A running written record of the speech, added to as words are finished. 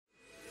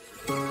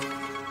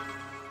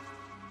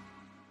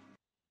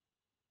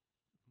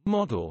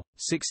Model,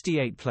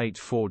 68-plate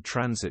Ford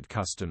Transit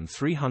Custom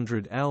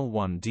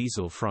 300L1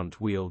 diesel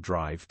front-wheel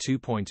drive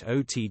 2.0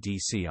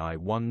 TDCi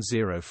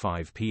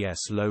 105ps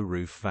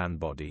low-roof van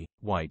body,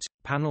 white,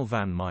 panel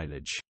van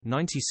mileage,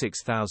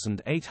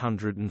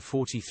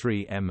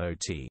 96,843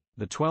 MOT,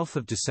 the 12th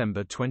of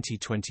December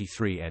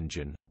 2023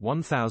 engine,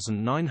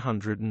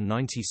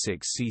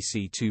 1,996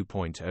 cc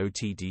 2.0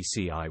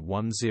 TDCi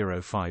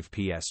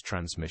 105ps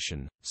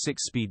transmission,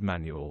 6-speed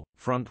manual,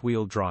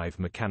 front-wheel drive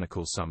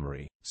mechanical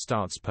summary,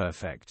 starts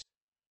perfect.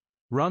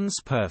 Runs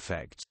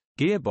perfect.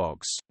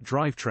 Gearbox,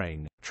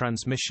 drivetrain,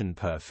 transmission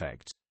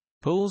perfect.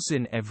 Pulls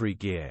in every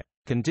gear.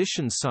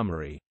 Condition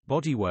summary,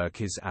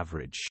 bodywork is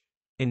average.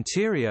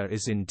 Interior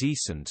is in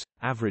decent,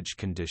 average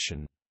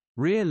condition.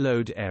 Rear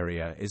load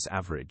area is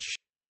average.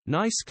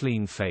 Nice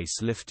clean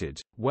face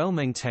lifted,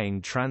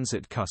 well-maintained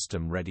Transit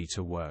Custom ready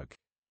to work.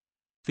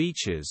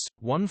 Features,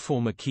 1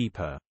 former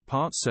keeper,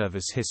 part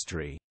service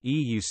history,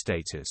 EU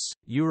status,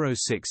 Euro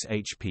 6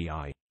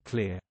 HPI,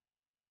 clear.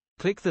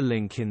 Click the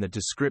link in the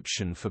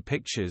description for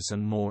pictures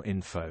and more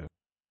info.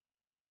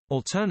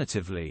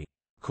 Alternatively,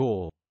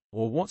 call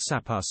or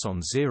WhatsApp us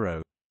on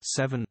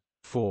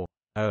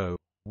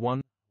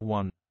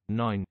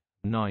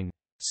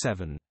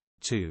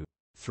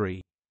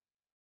 07401199723.